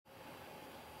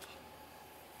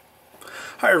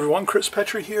Hi everyone, Chris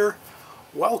Petri here.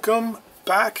 Welcome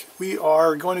back. We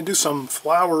are going to do some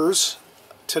flowers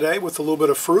today with a little bit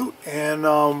of fruit, and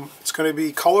it's going to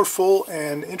be colorful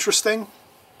and interesting.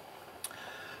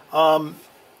 We're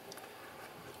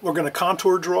going to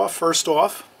contour draw first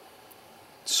off.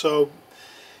 So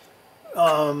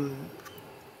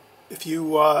if you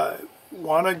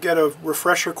want to get a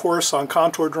refresher course on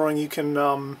contour drawing, you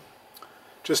can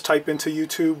just type into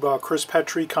YouTube Chris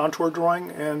Petri contour drawing,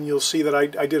 and you'll see that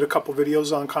I did a couple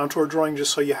videos on contour drawing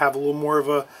just so you have a little more of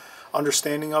a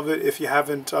understanding of it if you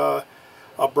haven't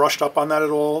brushed up on that at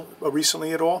all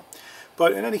recently at all.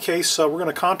 But in any case, we're going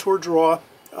to contour draw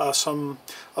a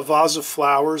vase of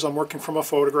flowers. I'm working from a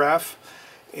photograph,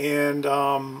 and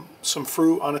some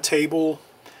fruit on a table.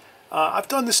 I've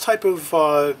done this type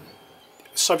of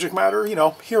subject matter,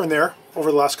 here and there over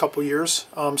the last couple of years.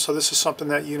 So this is something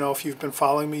that, if you've been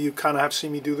following me, you kind of have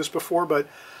seen me do this before, but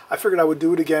I figured I would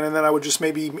do it again, and then I would just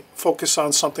maybe focus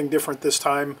on something different this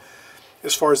time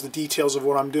as far as the details of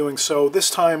what I'm doing. So this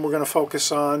time we're going to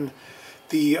focus on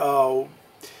the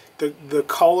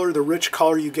color, the rich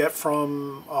color you get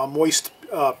from moist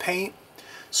paint.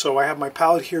 So I have my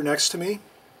palette here next to me,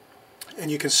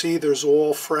 and you can see there's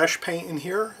all fresh paint in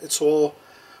here. It's all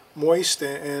moist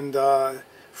and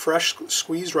fresh,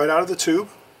 squeezed right out of the tube,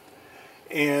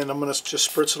 and I'm going to just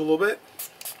spritz it a little bit.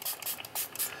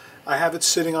 I have it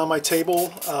sitting on my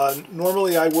table.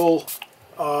 Normally I will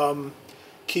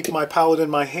keep my palette in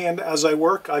my hand as I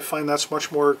work. I find that's much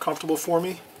more comfortable for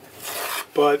me,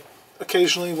 but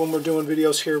occasionally when we're doing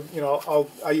videos here,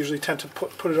 I usually tend to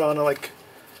put it on and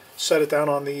set it down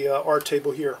on the art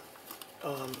table here.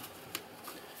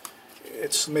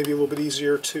 It's maybe a little bit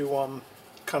easier to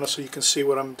kind of so you can see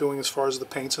what I'm doing as far as the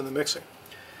paints and the mixing.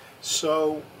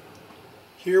 So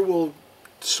here we'll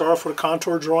start off with a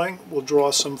contour drawing. We'll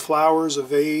draw some flowers, a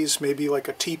vase, maybe like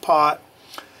a teapot,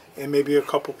 and maybe a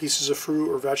couple pieces of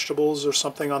fruit or vegetables or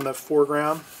something on the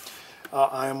foreground.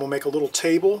 And we'll make a little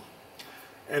table,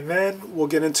 and then we'll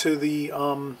get into the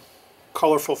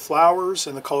colorful flowers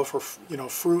and the colorful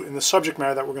fruit and the subject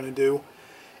matter that we're going to do,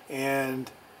 and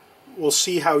we'll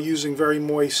see how using very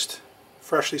moist,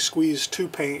 freshly squeezed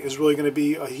tube paint is really going to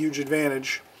be a huge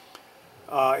advantage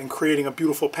in creating a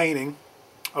beautiful painting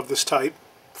of this type,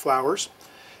 flowers.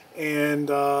 And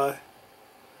we'll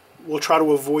try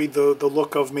to avoid the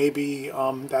look of maybe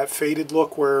that faded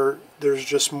look where there's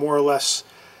just more or less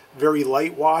very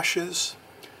light washes.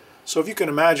 So if you can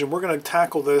imagine, we're going to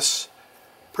tackle this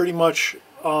pretty much.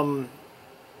 We're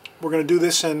going to do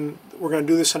this in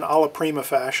alla prima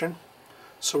fashion.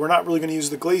 So we're not really going to use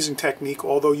the glazing technique,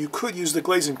 although you could use the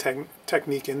glazing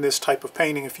technique in this type of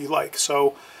painting if you like.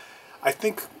 So I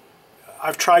think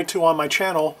I've tried to on my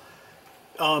channel.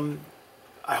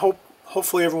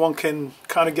 Hopefully everyone can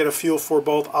kind of get a feel for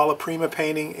both alla prima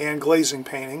painting and glazing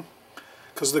painting,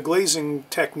 because the glazing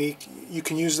technique, you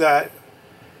can use that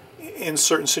in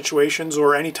certain situations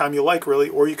or anytime you like really,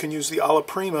 or you can use the alla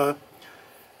prima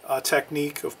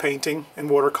technique of painting and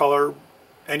watercolor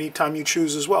anytime you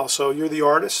choose as well. So you're the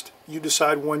artist, you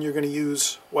decide when you're going to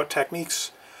use what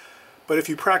techniques. But if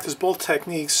you practice both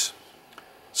techniques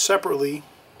separately,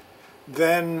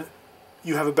 then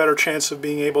you have a better chance of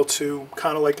being able to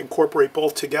kind of incorporate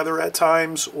both together at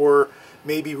times, or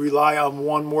maybe rely on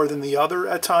one more than the other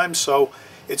at times. So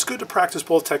it's good to practice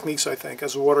both techniques, I think,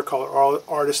 as a watercolor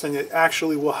artist, and it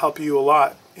actually will help you a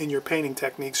lot in your painting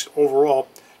techniques overall,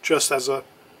 just as a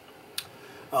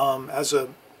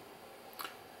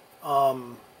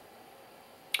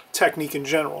technique in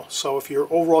general. So if your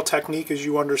overall technique is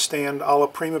you understand alla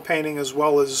prima painting as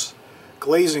well as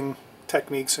glazing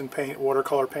techniques in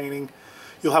watercolor painting,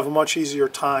 you'll have a much easier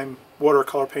time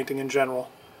watercolor painting in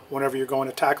general whenever you're going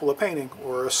to tackle a painting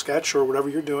or a sketch or whatever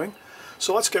you're doing.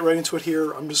 So let's get right into it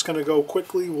here. I'm just going to go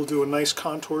quickly. We'll do a nice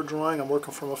contour drawing. I'm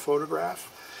working from a photograph.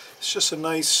 It's just a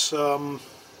nice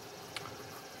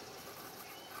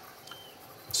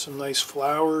some nice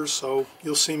flowers. So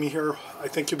you'll see me here. I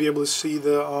think you'll be able to see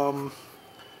the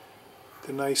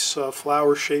nice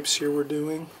flower shapes here we're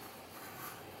doing.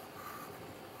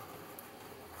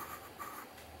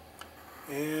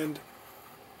 And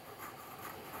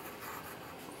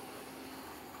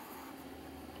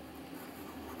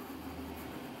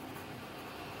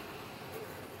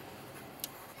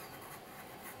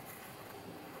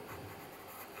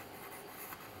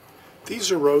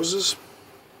these are roses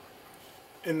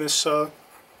in this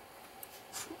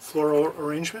floral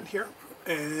arrangement here,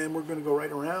 and we're going to go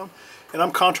right around. And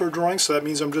I'm contour drawing, so that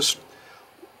means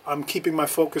I'm keeping my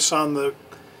focus on the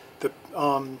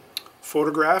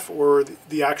photograph or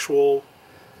the actual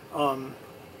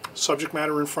subject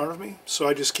matter in front of me. So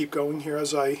I just keep going here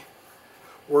as I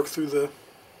work through the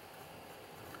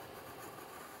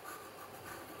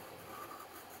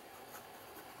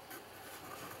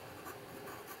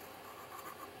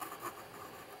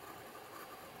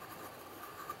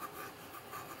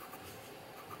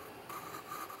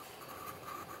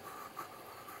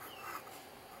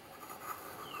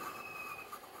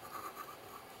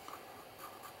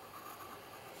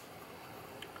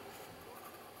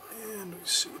and we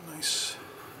see a nice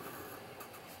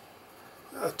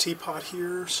teapot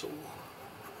here, so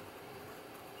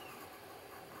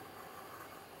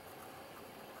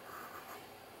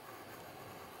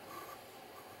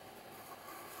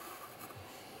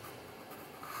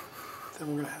then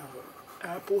we're going to have an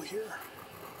apple here.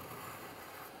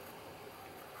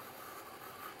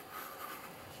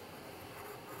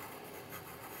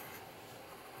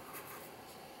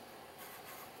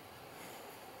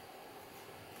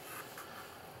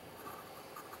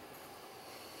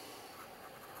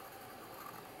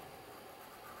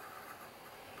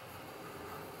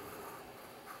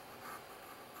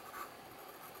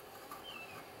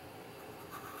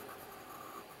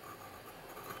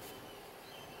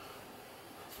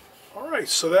 Alright,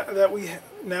 so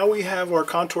now we have our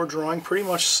contour drawing pretty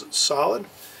much solid.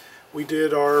 We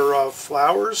did our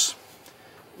flowers.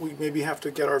 We maybe have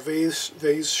to get our vase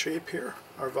shape here,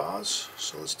 our vase.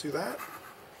 So let's do that.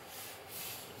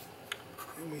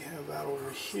 And we have that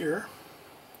over here.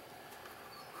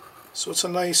 So it's a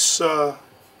nice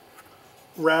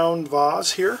round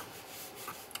vase here.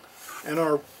 And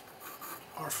our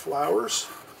flowers,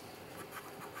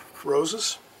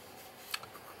 roses.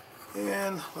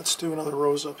 And let's do another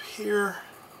rose up here.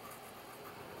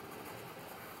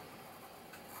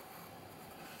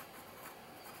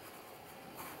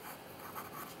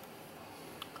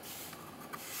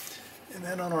 And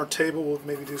then on our table we'll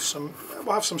maybe do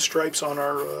we'll have some stripes on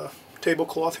our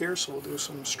tablecloth here, so we'll do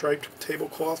some striped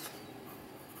tablecloth.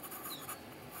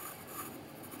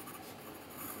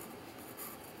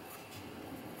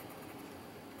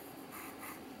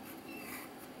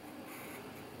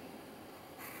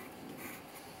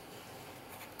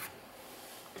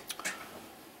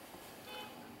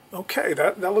 Okay,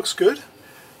 that looks good.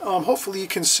 Hopefully you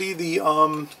can see the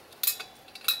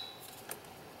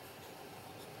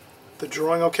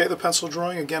drawing. Okay, the pencil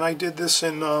drawing. Again, I did this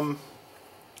in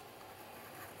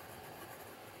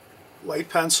light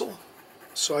pencil,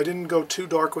 so I didn't go too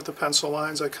dark with the pencil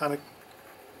lines. I kind of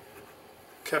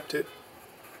kept it.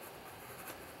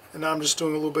 And now I'm just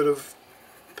doing a little bit of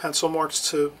pencil marks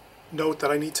to note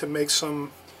that I need to make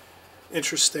some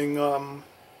interesting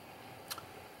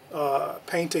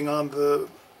painting on the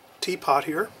teapot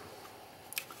here,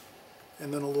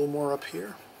 and then a little more up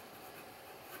here,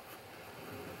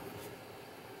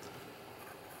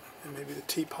 and maybe the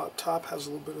teapot top has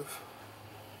a little bit of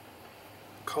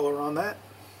color on that.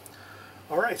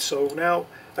 Alright, so now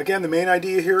again the main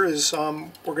idea here is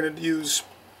we're going to use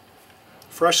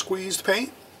fresh squeezed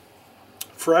paint,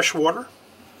 fresh water,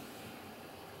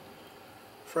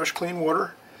 fresh clean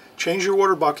water. Change your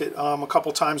water bucket a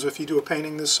couple times if you do a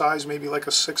painting this size, maybe like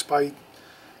a 6 by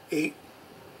 8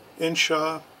 inch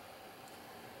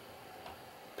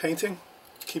painting.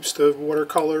 Keeps the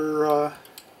watercolor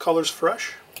colors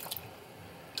fresh.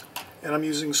 And I'm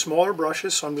using smaller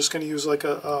brushes, so I'm just going to use like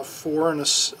a 4 and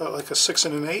like a 6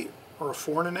 and an 8, or a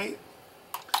 4 and an 8.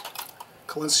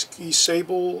 Kolinsky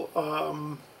Sable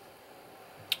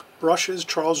brushes,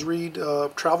 Charles Reed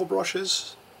travel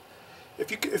brushes.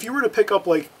 If you were to pick up,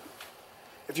 like,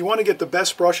 if you want to get the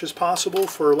best brushes possible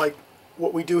for like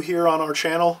what we do here on our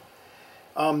channel,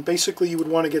 basically you would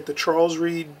want to get the Charles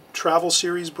Reed Travel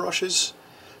Series brushes.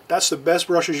 That's the best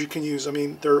brushes you can use. I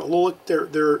mean, they're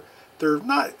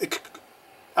not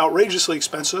outrageously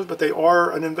expensive, but they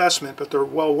are an investment, but they're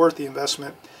well worth the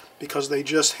investment because they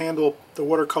just handle the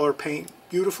watercolor paint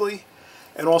beautifully.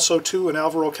 And also too, an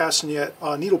Alvaro Castanet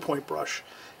needlepoint brush.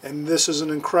 And this is an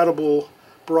incredible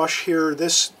brush here.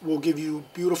 This will give you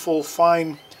beautiful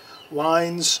fine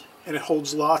lines, and it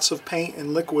holds lots of paint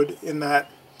and liquid in that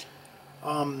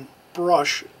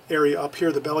brush area up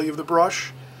here, the belly of the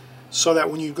brush, so that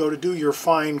when you go to do your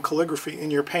fine calligraphy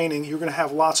in your painting, you're going to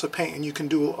have lots of paint and you can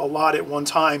do a lot at one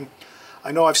time.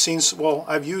 I know I've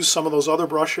used some of those other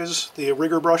brushes, the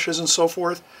rigger brushes and so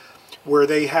forth, where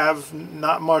they have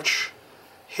not much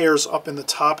hairs up in the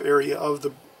top area of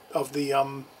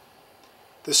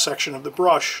this section of the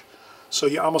brush, so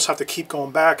you almost have to keep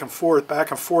going back and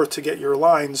forth to get your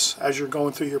lines as you're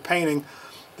going through your painting.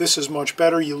 This is much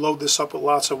better. You load this up with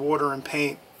lots of water and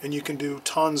paint, and you can do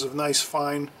tons of nice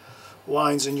fine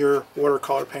lines in your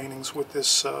watercolor paintings with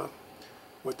this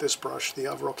brush, the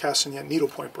Alvaro Castanet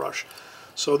needlepoint brush.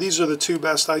 So these are the two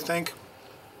best, I think.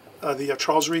 the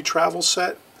Charles Reed travel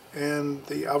set and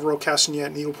the Alvaro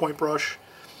Castagnet needlepoint brush.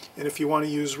 And if you want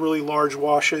to use really large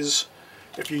washes,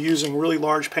 if you're using really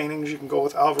large paintings, you can go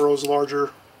with Alvaro's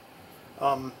larger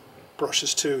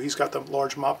brushes too. He's got the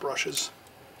large mop brushes.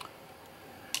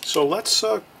 So let's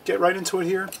get right into it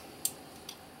here.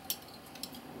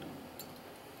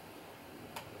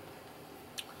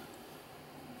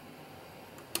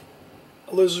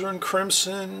 Alizarin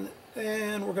Crimson,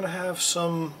 and we're going to have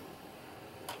some,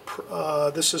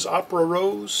 this is Opera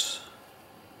Rose.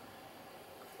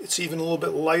 It's even a little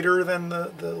bit lighter than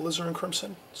the Alizarin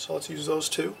Crimson, so let's use those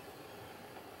two.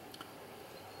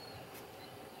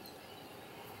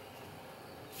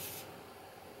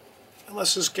 And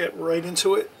let's just get right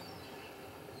into it.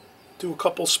 Do a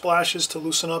couple splashes to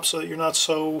loosen up so that you're not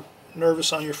so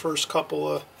nervous on your first couple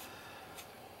of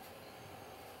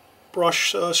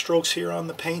brush strokes here on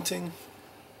the painting.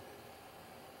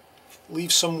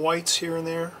 Leave some whites here and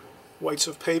there, whites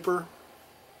of paper.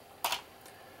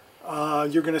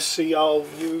 You're going to see I'll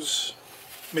use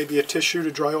maybe a tissue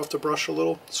to dry off the brush a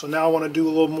little. So now I want to do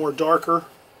a little more darker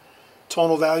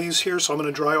tonal values here, so I'm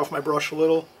going to dry off my brush a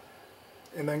little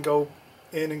and then go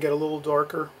in and get a little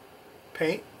darker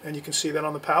paint. And you can see that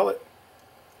on the palette.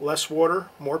 Less water,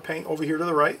 more paint over here to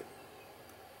the right.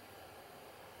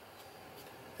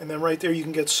 And then right there you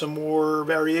can get some more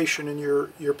variation in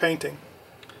your painting,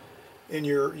 in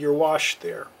your wash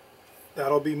there.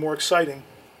 That'll be more exciting.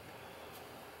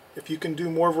 If you can do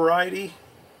more variety,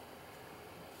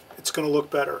 it's going to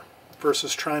look better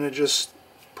versus trying to just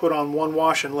put on one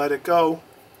wash and let it go.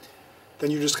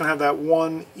 Then you're just going to have that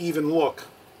one even look.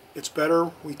 It's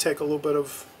better we take a little bit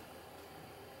of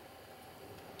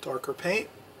darker paint.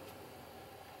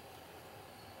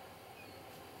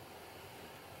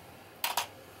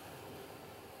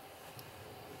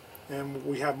 And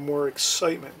we have more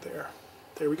excitement there.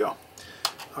 There we go.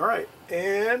 All right,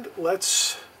 and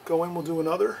let's go in. We'll do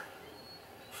another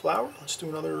flower. Let's do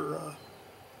another,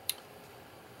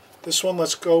 this one,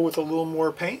 let's go with a little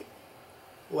more paint,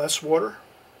 less water.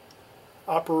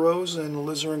 Opera Rose and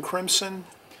Alizarin Crimson.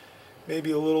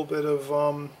 Maybe a little bit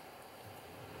of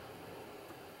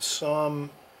some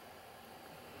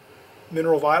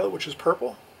Mineral Violet, which is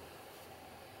purple.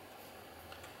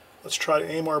 Let's try to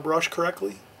aim our brush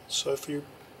correctly. So if you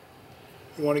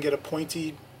want to get a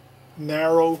pointy,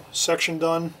 narrow section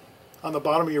done on the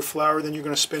bottom of your flower, then you're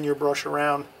going to spin your brush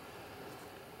around.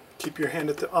 Keep your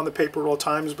hand on the paper at all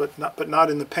times, but not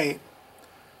in the paint.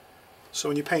 So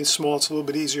when you paint small, it's a little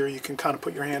bit easier. You can kind of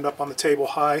put your hand up on the table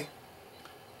high,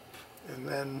 and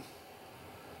then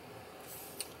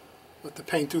let the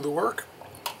paint do the work.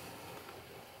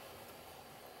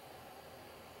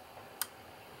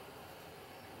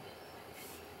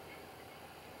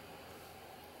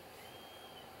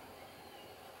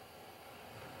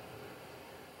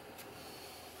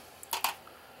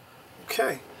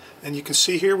 Okay, and you can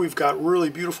see here we've got really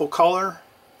beautiful color,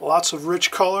 lots of rich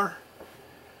color.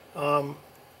 And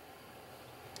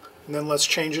then let's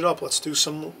change it up. Let's do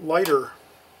some lighter.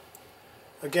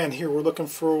 Again, here we're looking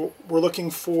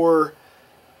for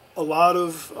a lot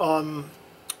of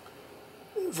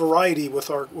variety with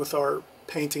our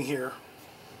painting here.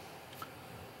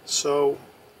 So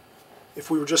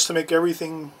if we were just to make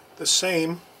everything the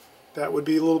same, that would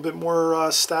be a little bit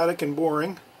more static and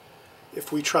boring.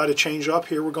 If we try to change up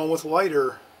here, we're going with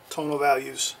lighter tonal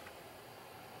values.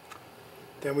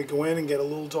 Then we go in and get a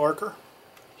little darker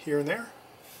here and there,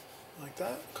 like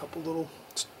that. A couple little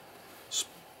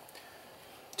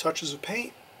touches of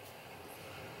paint.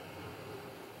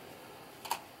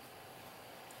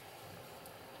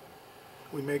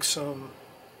 We make some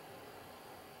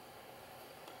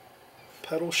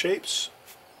petal shapes.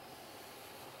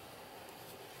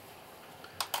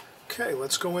 Okay,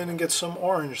 let's go in and get some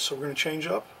orange. So we're going to change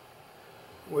up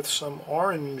with some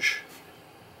orange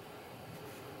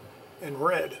and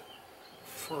red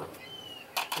and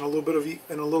a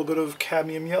little bit of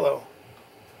cadmium yellow.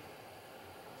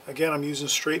 Again, I'm using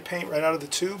straight paint right out of the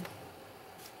tube.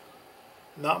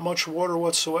 Not much water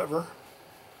whatsoever.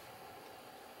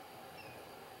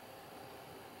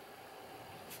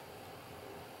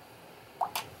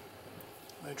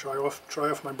 I dry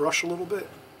off my brush a little bit,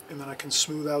 and then I can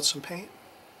smooth out some paint.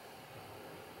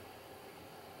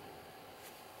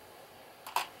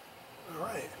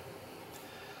 Alright.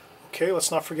 Okay,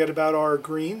 let's not forget about our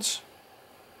greens.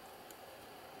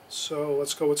 So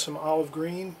let's go with some olive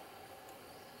green.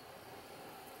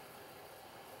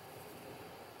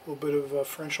 A little bit of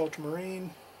French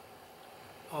ultramarine.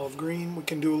 Olive green. We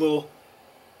can do a little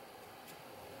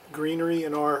greenery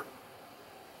in our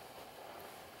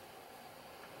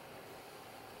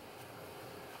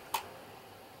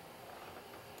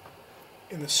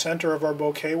in the center of our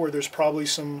bouquet where there's probably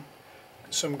some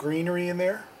greenery in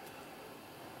there.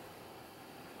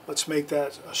 Let's make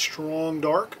that a strong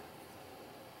dark.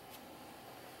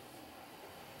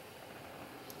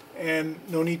 And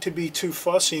no need to be too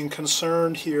fussy and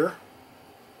concerned here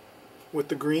with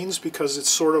the greens, because it's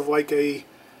sort of like a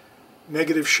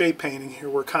negative shape painting here.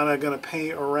 We're kind of going to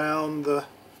paint around the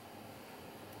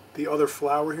other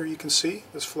flower here. You can see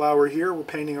this flower here, we're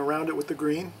painting around it with the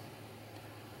green.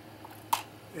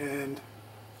 And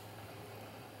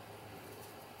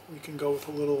we can go with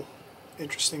a little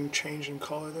interesting change in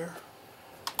color there.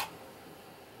 A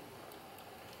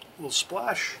little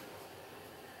splash.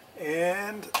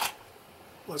 And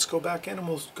let's go back in, and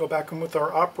we'll go back in with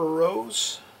our opera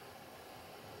rose.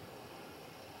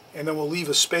 And then we'll leave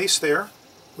a space there.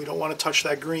 We don't want to touch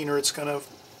that green, or it's going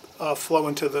to flow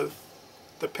into the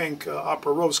pink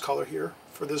opera rose color here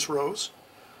for this rose.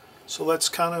 So let's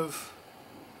kind of,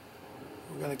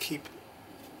 we're going to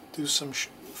do some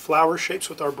flower shapes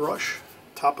with our brush.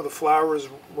 Top of the flower is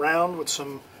round with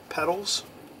some petals.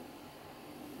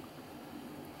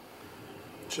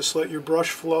 Just let your brush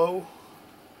flow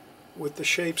with the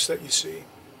shapes that you see.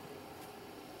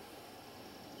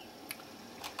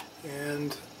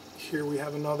 And here we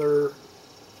have another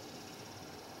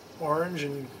orange,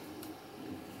 and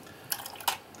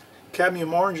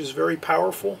cadmium orange is very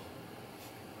powerful.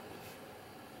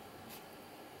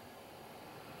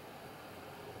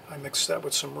 I mixed that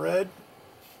with some red.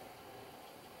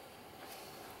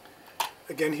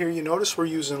 Again, here you notice we're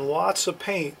using lots of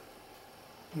paint,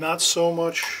 not so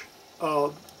much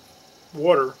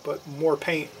water, but more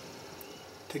paint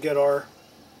to get our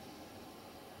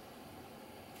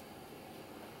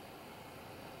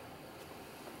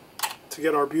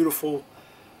beautiful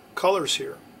colors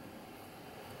here.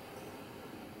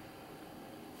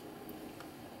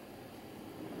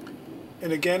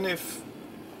 And again,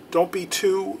 don't be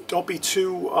too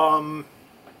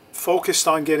focused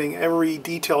on getting every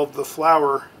detail of the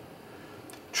flower.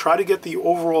 Try to get the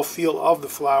overall feel of the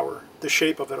flower, the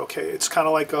shape of it. Okay, it's kind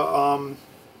of like a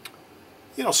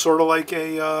sort of like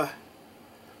a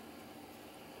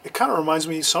it kind of reminds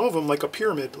me, some of them, like a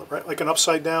pyramid, right? Like an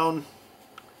upside down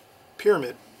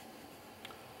pyramid.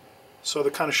 So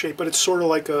the kind of shape, but it's sort of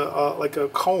like a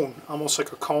cone, almost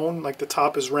like a cone. Like the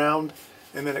top is round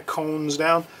and then it cones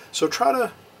down. So try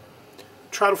to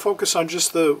focus on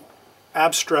just the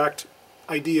abstract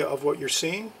idea of what you're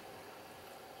seeing.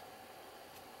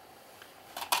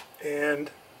 And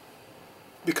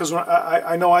because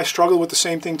I know I struggled with the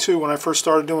same thing too when I first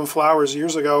started doing flowers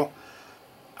years ago.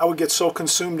 I would get so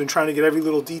consumed in trying to get every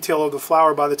little detail of the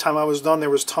flower. By the time I was done, there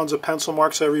was tons of pencil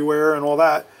marks everywhere and all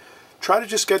that. Try to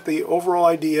just get the overall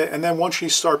idea, and then once you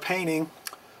start painting,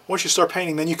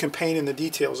 then you can paint in the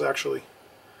details actually.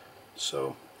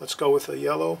 So let's go with a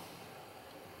yellow.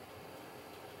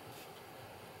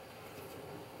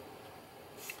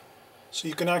 So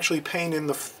you can actually paint in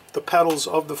the petals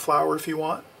of the flower if you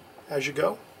want as you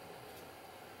go.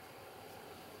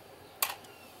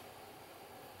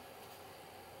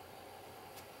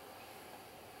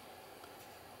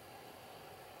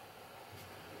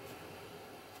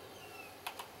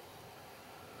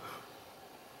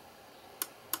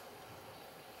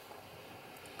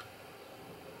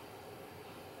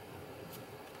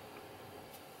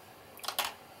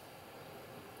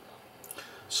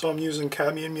 So I'm using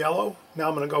cadmium yellow. Now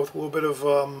I'm going to go with a little bit of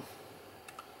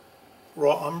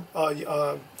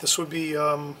this would be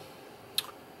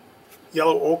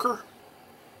yellow ochre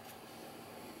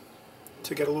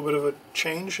to get a little bit of a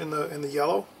change in the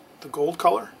yellow, the gold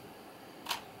color.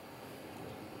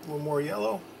 A little more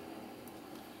yellow.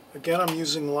 Again, I'm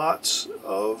using lots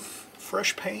of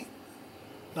fresh paint,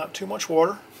 not too much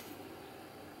water.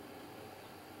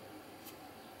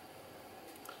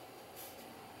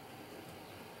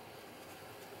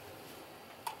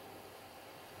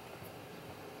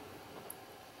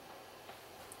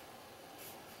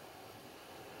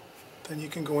 Then you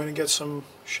can go in and get some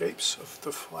shapes of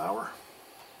the flower.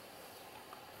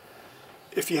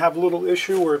 If you have a little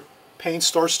issue where paint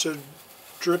starts to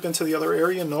drip into the other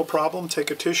area, no problem. Take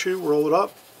a tissue, roll it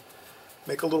up,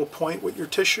 make a little point with your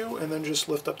tissue, and then just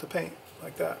lift up the paint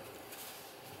like that.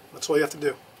 That's all you have to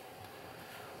do.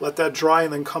 Let that dry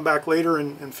and then come back later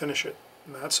and finish it.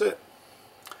 And that's it.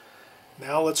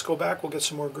 Now let's go back, we'll get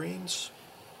some more greens.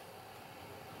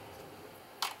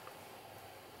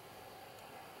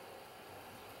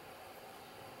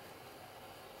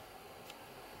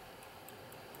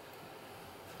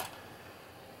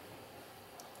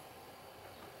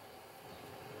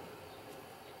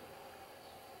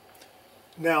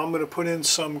 Now I'm going to put in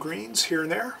some greens here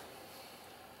and there.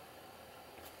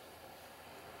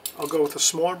 I'll go with a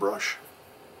smaller brush.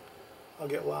 I'll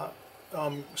get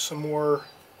some more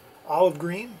olive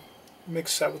green,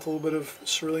 mix that with a little bit of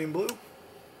cerulean blue,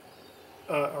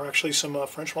 or actually some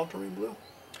French ultramarine blue.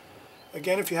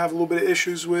 Again, if you have a little bit of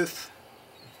issues with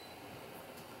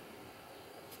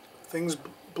things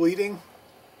bleeding,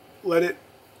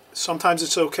 sometimes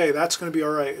it's okay. That's going to be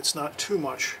alright. It's not too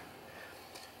much.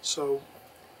 So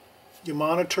you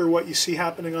monitor what you see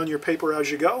happening on your paper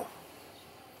as you go.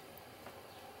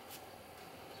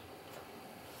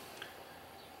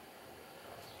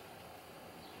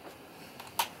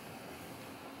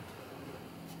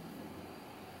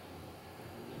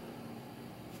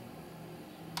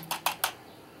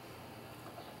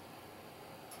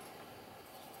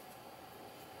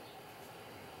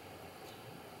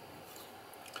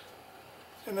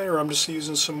 And there I'm just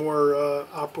using some more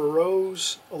Opera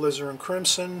Rose, Alizarin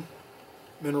Crimson,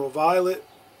 Mineral Violet.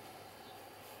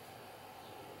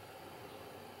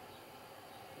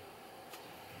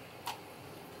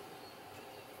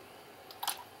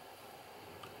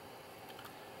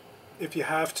 If you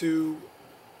have to,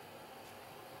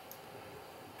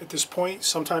 at this point,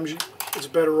 sometimes it's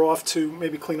better off to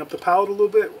maybe clean up the palette a little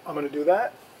bit. I'm going to do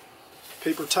that.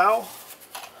 Paper towel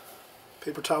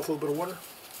with a little bit of water.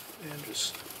 And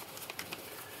just,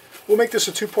 we'll make this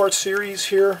a two-part series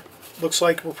here. Looks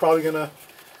like we're probably going to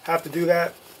have to do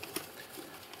that.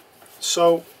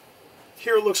 So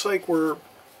here it looks like we're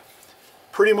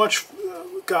pretty much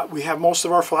we have most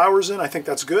of our flowers in. I think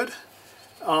that's good.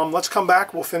 Let's come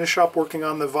back. We'll finish up working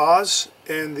on the vase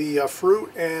and the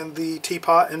fruit and the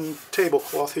teapot and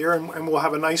tablecloth here, and we'll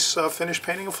have a nice finished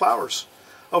painting of flowers.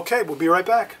 Okay, we'll be right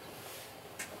back.